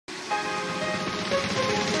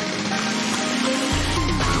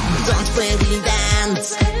Don't play with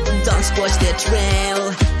ants, don't squash the trail.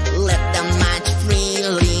 Let them march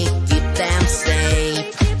freely, keep them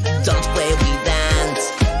safe. Don't play with ants,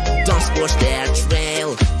 don't squash their trail.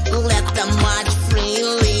 Let them march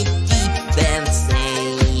freely, keep them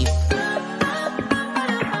safe.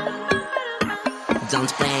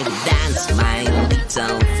 Don't play with ants, my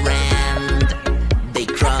little friend. They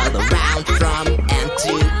crawl around from end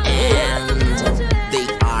to end. They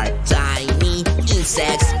are tiny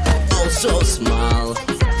insects, oh so small,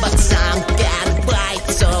 but some can bite,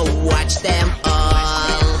 so watch them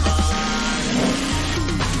all.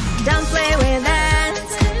 Don't play with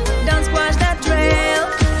ants, don't squash the trail.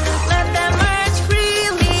 Let them march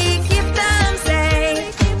freely, keep them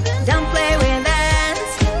safe. Don't play with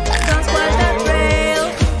ants, don't squash the trail.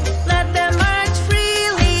 Let them march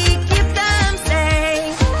freely, keep them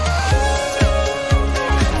safe.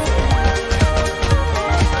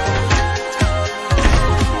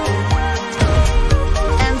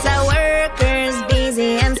 Ants are workers,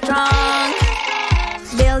 busy and strong,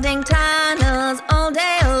 building tunnels all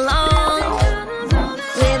day long.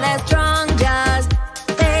 With their strong jaws,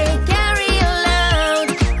 they carry a load,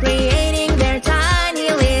 creating their tiny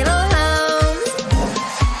little homes.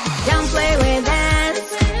 Don't play with ants,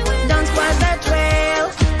 don't squash the trail.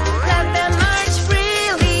 Let them march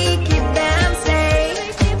freely, keep them safe.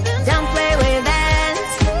 Don't play with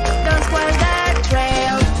ants, don't squash the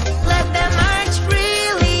trail. Let them march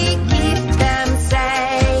freely, keep them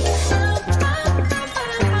safe.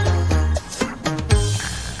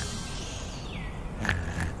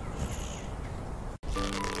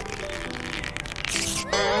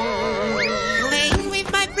 Playing with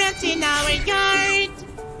my friends in our yard.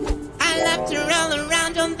 I love to roll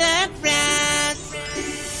around on the grass.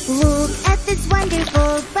 Look at this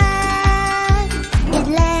wonderful bug. It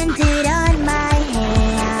landed on my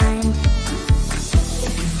hand.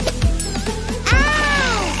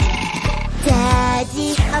 Ow!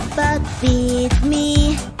 Daddy, a bug bit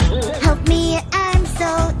me. Help me, I'm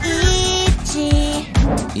so itchy.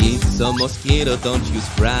 It's a mosquito, don't you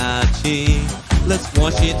Scratchy? Let's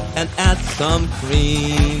wash it and add some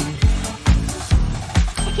cream.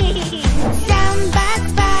 Some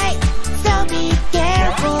bugs bite, so be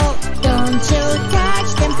careful. Don't you touch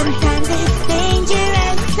them, sometimes it's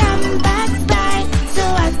dangerous. Some bugs bite, so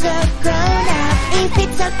ask a grown-up if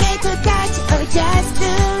it's okay to touch or just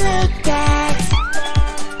to look at.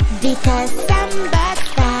 Because some bugs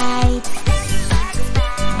bite.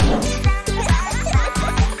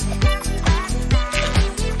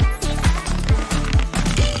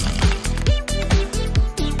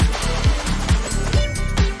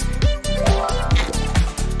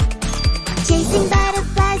 Chasing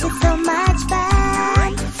butterflies is so much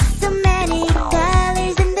fun. So many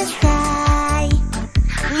colors in the sky.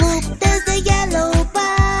 Look, there's a yellow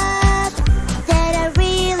bug that I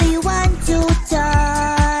really want to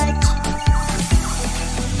touch.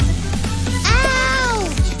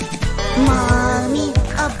 Ouch! Mommy,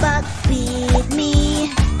 a bug bit me.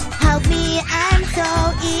 Help me, I'm so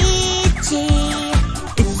itchy.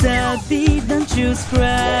 It's a bee, don't you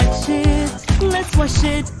scratch it. Let's wash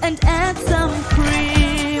it and add some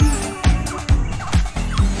cream.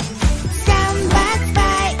 Some bugs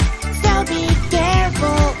bite, so be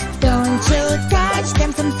careful. Don't you touch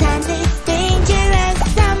them, sometimes it's dangerous.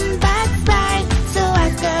 Some bugs bite, so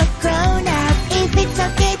ask a grown-up if it's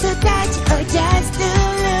okay to touch or just to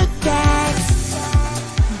look at.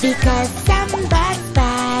 Because some bugs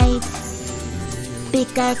bite.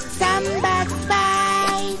 Because some bugs bite.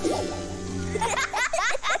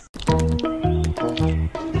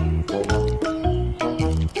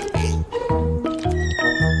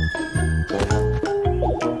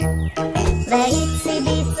 The itsy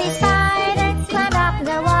bitsy spider climbed up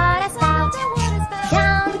the water spout.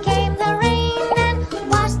 Down came the rain and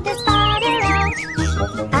washed the spider out.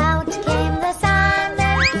 Out came the sun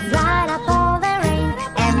and dried up all the rain.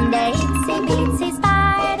 And the itsy bitsy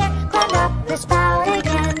spider climbed up the spout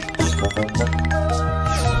again.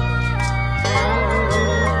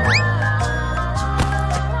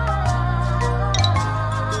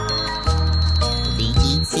 The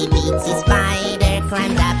itsy bitsy spider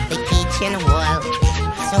climbed up the kitchen wall.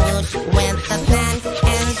 Swoosh went the fan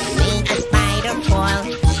and made the spider fall.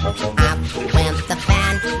 Up went the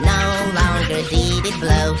fan, no longer did it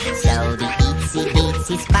blow. So the itsy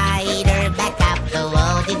bitsy spider back up the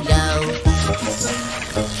wall did go.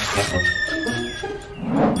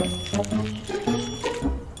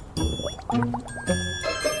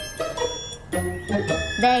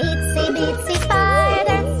 The itsy bitsy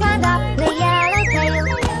spider climbed up the yellow tail.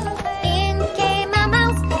 In came a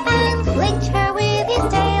mouse and licked her with his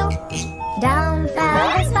tail. Down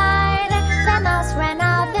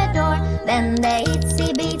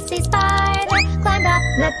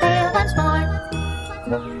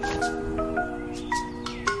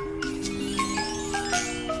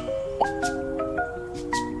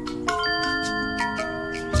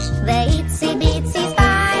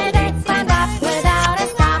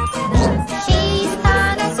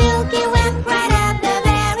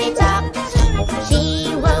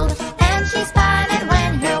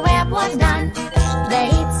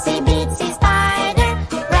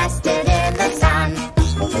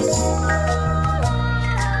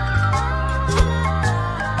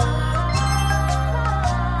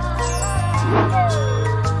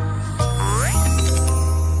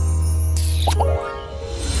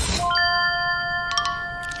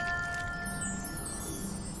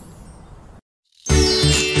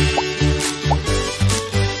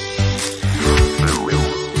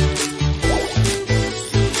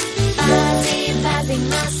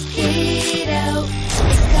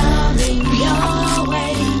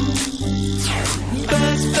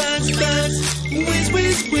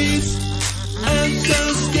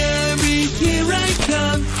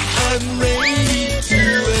I'm ready to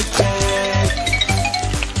attack.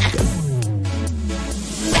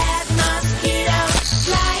 Bad mosquito,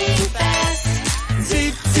 flying fast.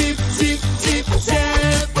 Zip, zip, zip, zip,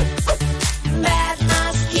 zap. Bad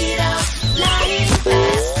mosquito, flying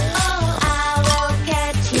fast. Oh, I will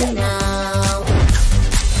catch you now.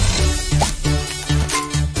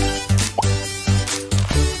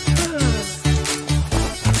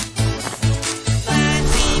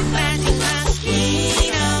 Fuzzy, fuzzy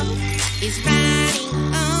mosquito is running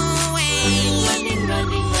away. Running,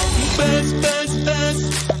 running, running. Buzz, buzz, buzz.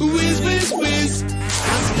 Whiz, whiz, whiz.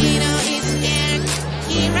 Mosquito is scared.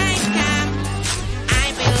 Here I come. I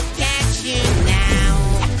will catch you now.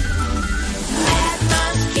 Bad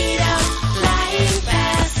mosquito, flying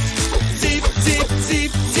fast. Zip, zip,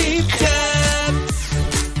 zip, zip, zap.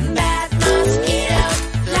 Bad mosquito,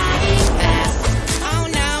 flying fast. Oh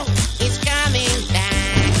no, it's coming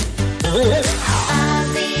back.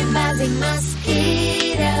 Fuzzy, buzzing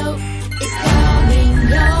mosquito is coming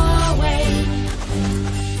your way.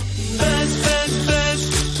 Buzz, buzz, buzz.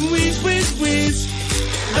 Whiz, whiz, whiz.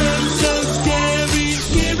 I'm so scary.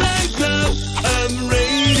 Here I come. I'm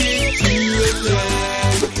ready to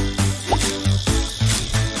attack.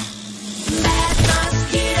 Bad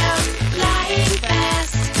mosquito, flying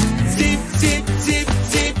fast. Zip, zip, zip,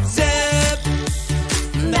 zip, zap.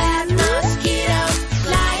 Bad mosquito,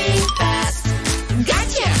 flying fast.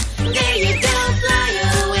 Gotcha! There you go, fly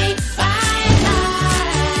away. Bye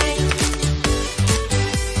bye.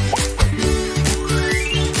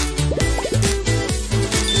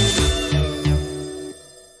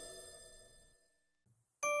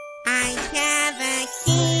 I have a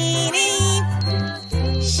kitty.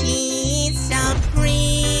 She's so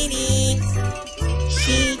pretty.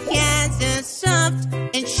 She has a soft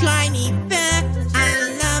and shiny fur. I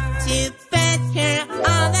love to pet her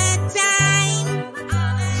all the time.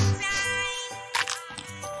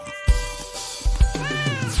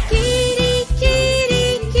 Kitty, kitty,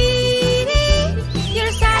 kitty,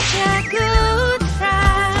 you're such a good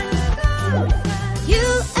friend. You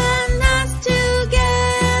and us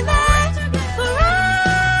together forever.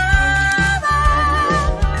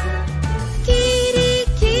 Kitty,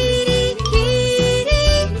 kitty, kitty,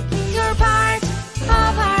 you're part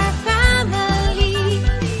of our family.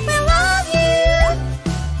 We love you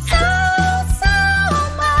so, so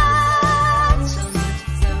much.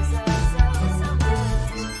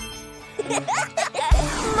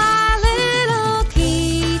 My little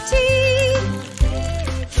kitty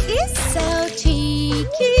is so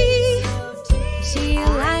cheeky. She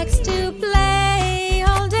likes to play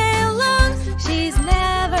all day long. She's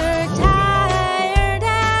never tired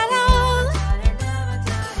at all.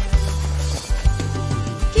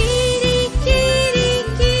 Kitty, kitty,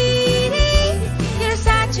 kitty, you're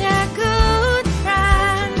such a good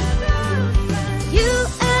friend. You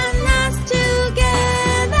and us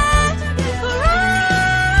together forever.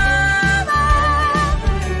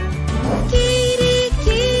 Kitty,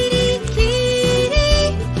 kitty, kitty,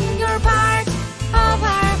 you're part of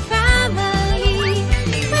our family.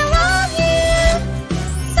 We love you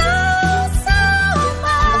so, so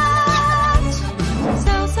much.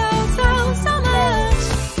 So, so, so, so much.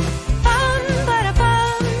 Bum, bada,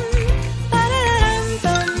 bum, ba-da-dum,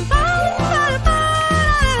 bum, bum, bada,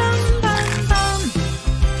 ba-da-dum, bum, bum.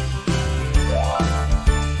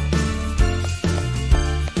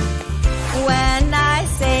 When I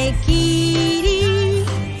say kitty,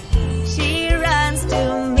 she runs to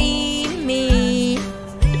meet me.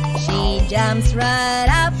 She jumps right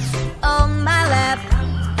up on my lap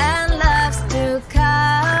and loves to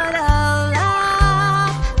cuddle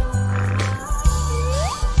up.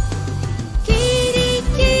 Kitty,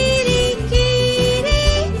 kitty, kitty,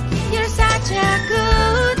 you're such a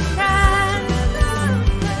good friend.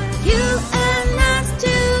 You and us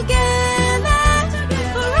together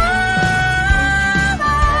forever.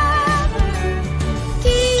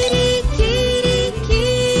 Kitty, kitty,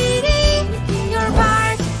 kitty, you're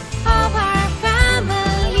part of our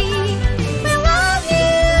family. We love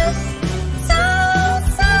you so,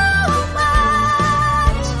 so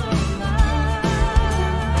much.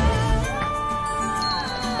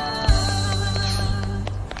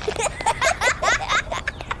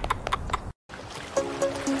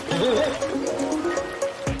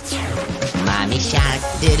 Mommy shark,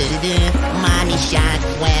 do-do-do-do. Mommy shark,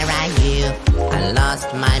 where are you? I lost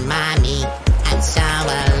my mommy, I'm so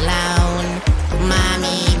alone.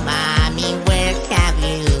 Mommy, mommy, where have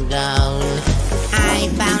you gone? I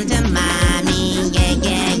found a mommy, yeah,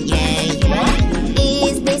 yeah, yeah.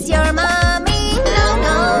 Is this your mommy? No,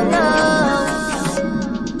 no, no.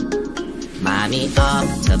 Mommy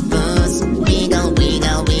octopus, wiggle,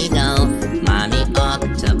 wiggle, wiggle.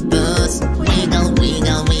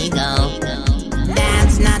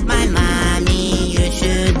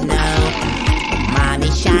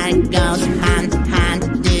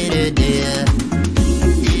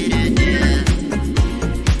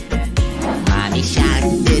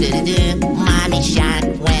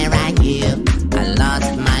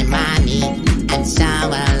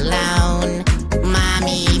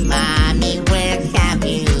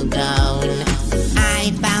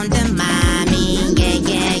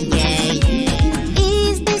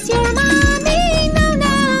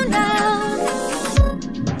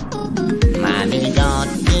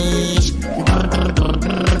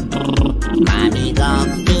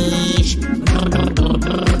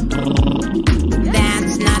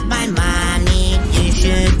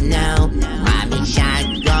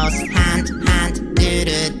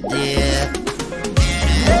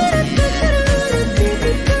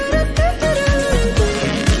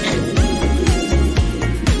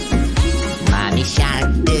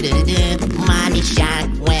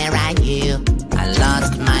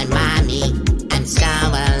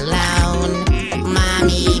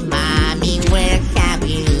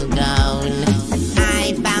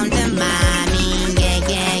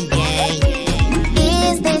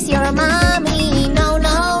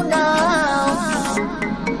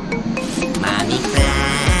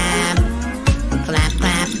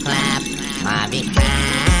 Mommy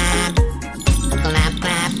crab, clap,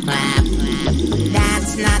 clap, clap.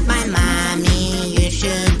 That's not my mommy, you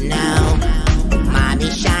should know. Mommy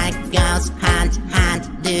shark goes hunt,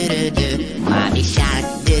 hunt, do-do-do. Mommy shark,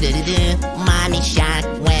 do-do-do-do. Mommy shark,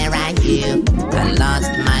 where are you? I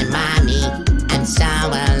lost my mommy, I'm so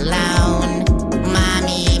alone.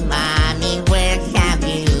 Mommy, mommy, where have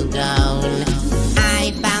you gone?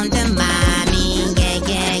 I found a mommy, yeah,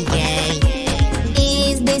 yeah, yeah.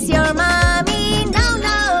 Is this your mommy? No,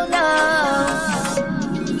 no, no.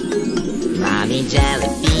 Mommy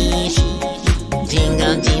jellyfish,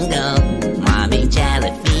 jingle, jingle. Mommy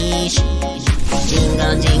jellyfish,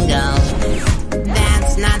 jingle, jingle.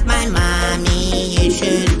 That's not my mommy, you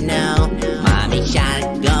should know. Mommy shark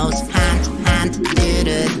goes hunt, hunt,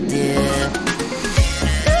 do-do-do.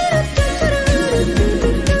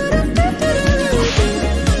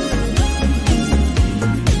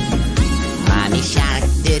 Mommy shark,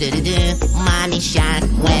 do-do-do-do. Mommy shark,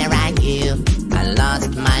 where are you? I lost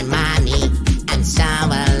my mommy, I'm so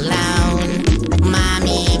alone.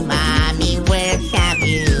 Mommy, mommy, where have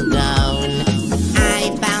you gone? I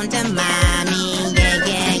found a mommy, yeah,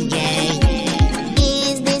 yeah, yeah.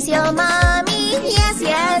 Is this your mommy? Yes,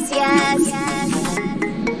 yes, yes.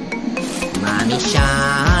 Mommy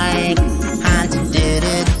shark, hunt,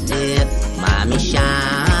 do-do-do. Mommy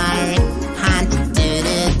shark, hunt,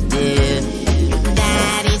 do-do-do.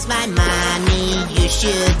 That is my mommy, you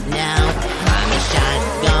should know. Mommy shark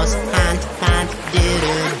goes hunt, hunt,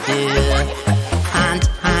 do-do-do. Hunt,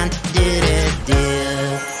 hunt, do-do-do.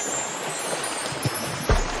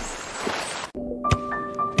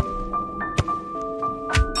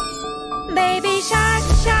 Baby shark,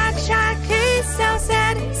 shark, shark is so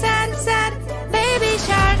sad, sad, sad. Baby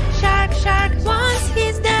shark, shark, shark wants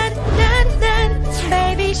his dad, dad, dad.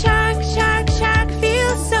 Baby shark, shark, shark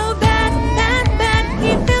feels so bad, bad, bad.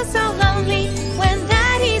 He feels so lonely when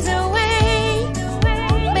daddy's away.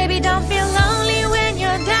 Baby, don't feel lonely when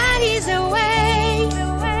your daddy's away.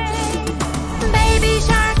 Baby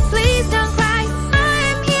shark, please don't cry,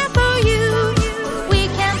 I'm here for you. We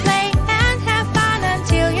can play and have fun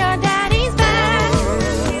until your daddy's back.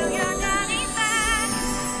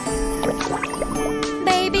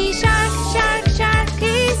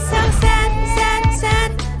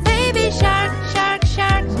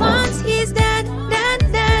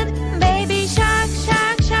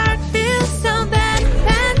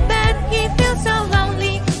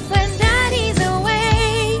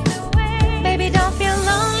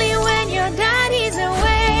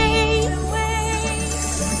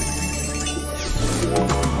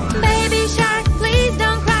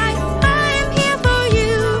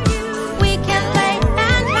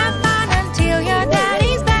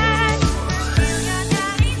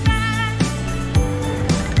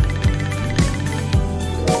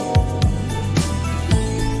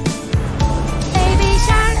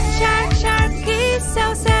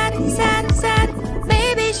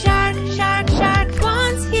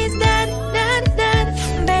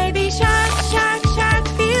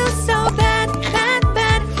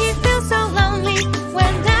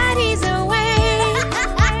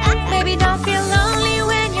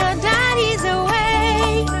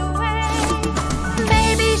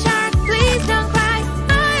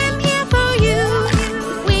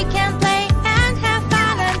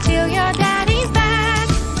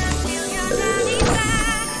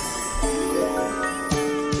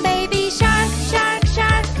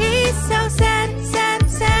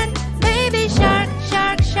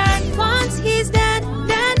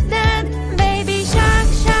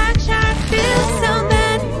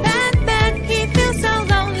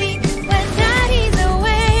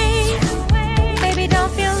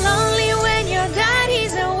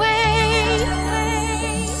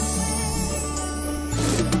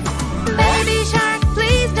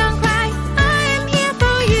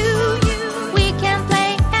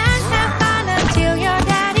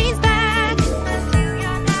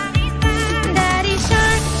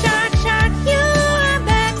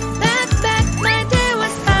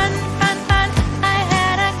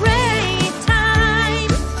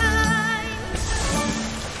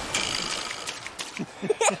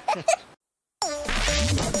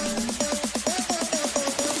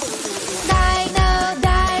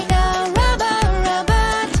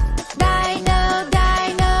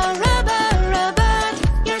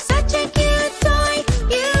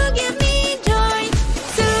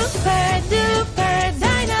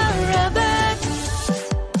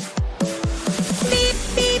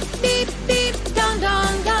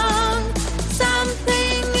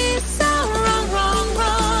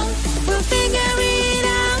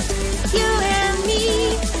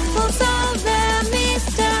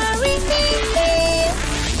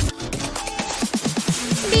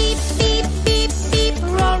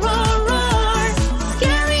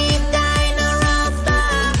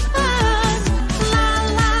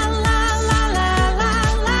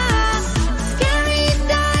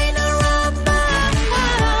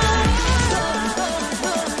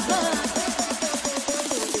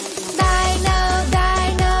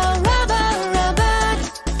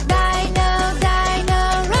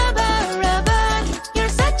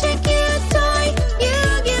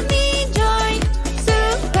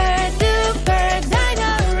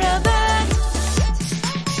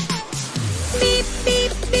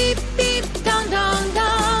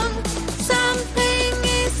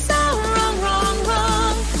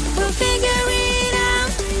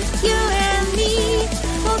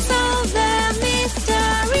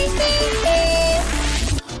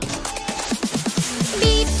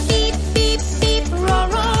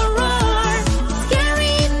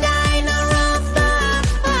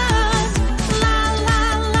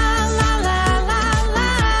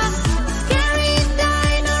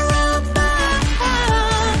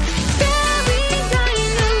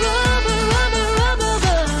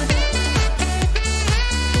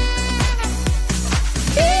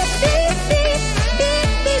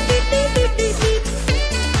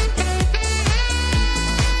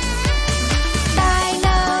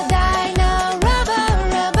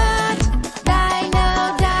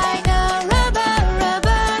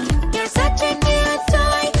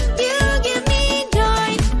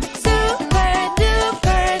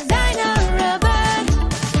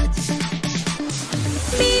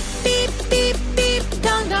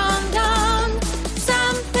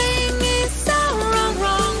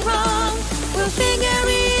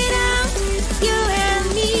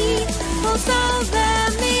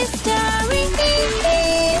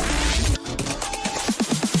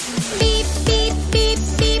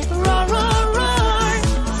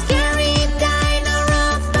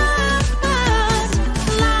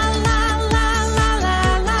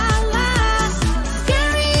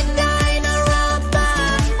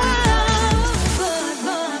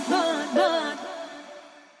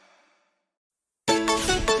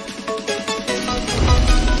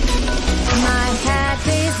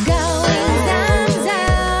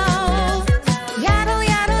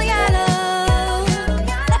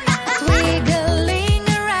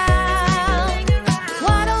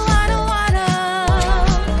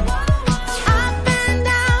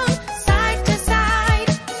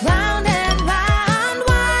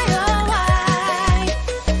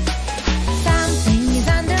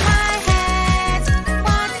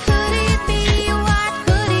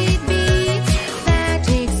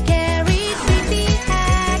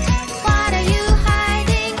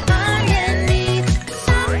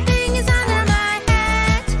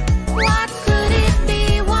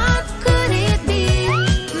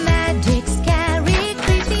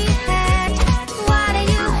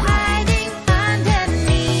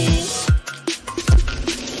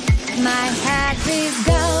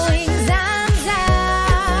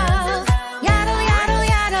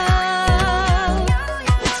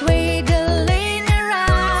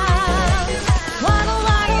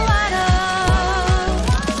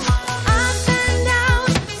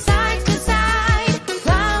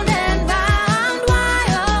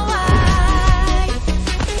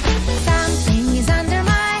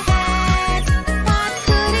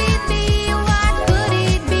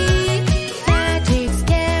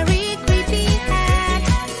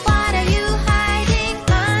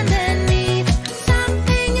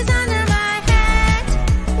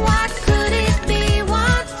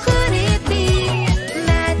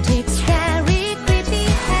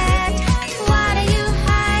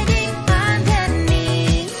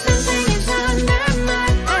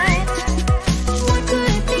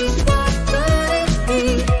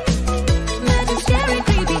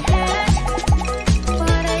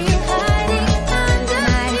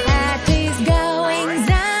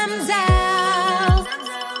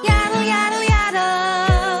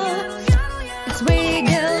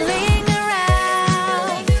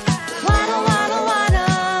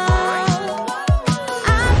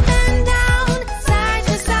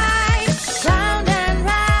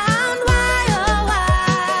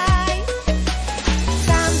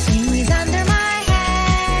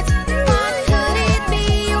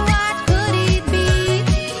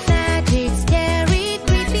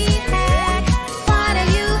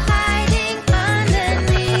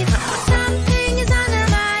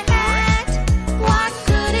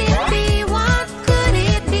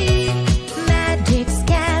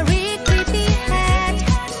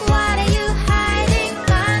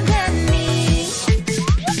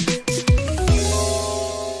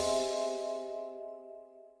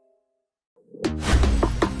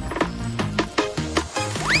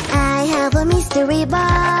 have a mystery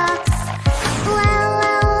box. La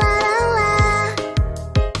la la la la.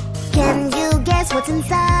 Can you guess what's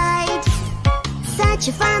inside? Such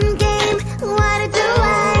a fun game, what a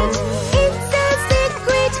delight. It's a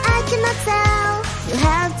secret I cannot tell. You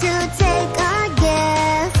have to take a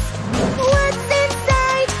guess. What's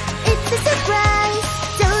inside? It's a surprise.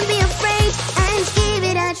 Don't be afraid and give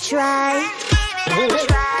it a try.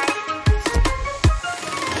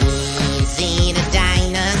 Easy the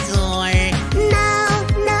dinosaur. No,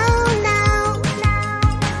 no, no.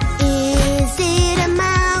 Is it a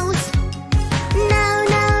mouse? No,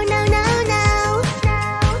 no, no, no, no.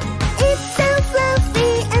 It's so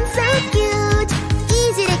fluffy and so cute.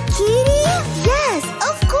 Is it a kitty? Yes,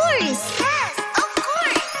 of course. Yes, of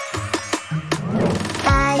course. I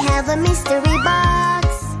have a mystery box.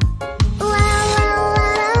 La la la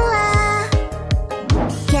la la.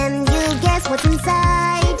 Can you guess what's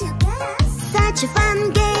inside? Such a fun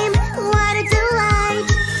game, what a delight.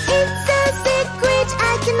 It's a secret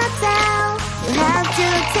I cannot tell. You have to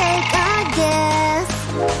take a guess.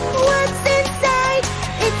 What's inside?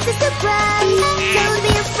 It's a surprise. Don't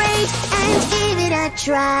be afraid and give it a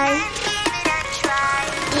try.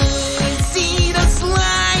 Easy the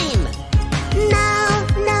slime. No,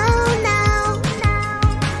 no, no.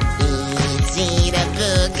 Easy the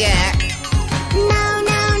booger. No,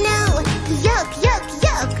 no, no. Yuck, yuck,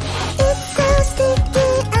 yuck. It's so sticky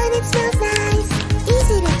and it smells nice. Is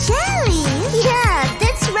it a jelly? Yeah,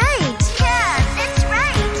 that's right. Yeah, that's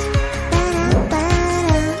right.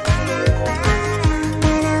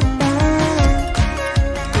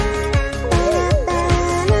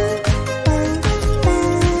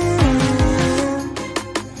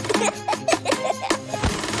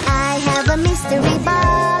 I have a mystery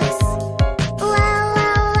box. La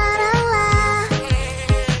la la la la.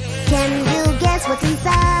 Can you guess what's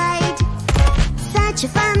inside? Such a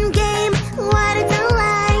fun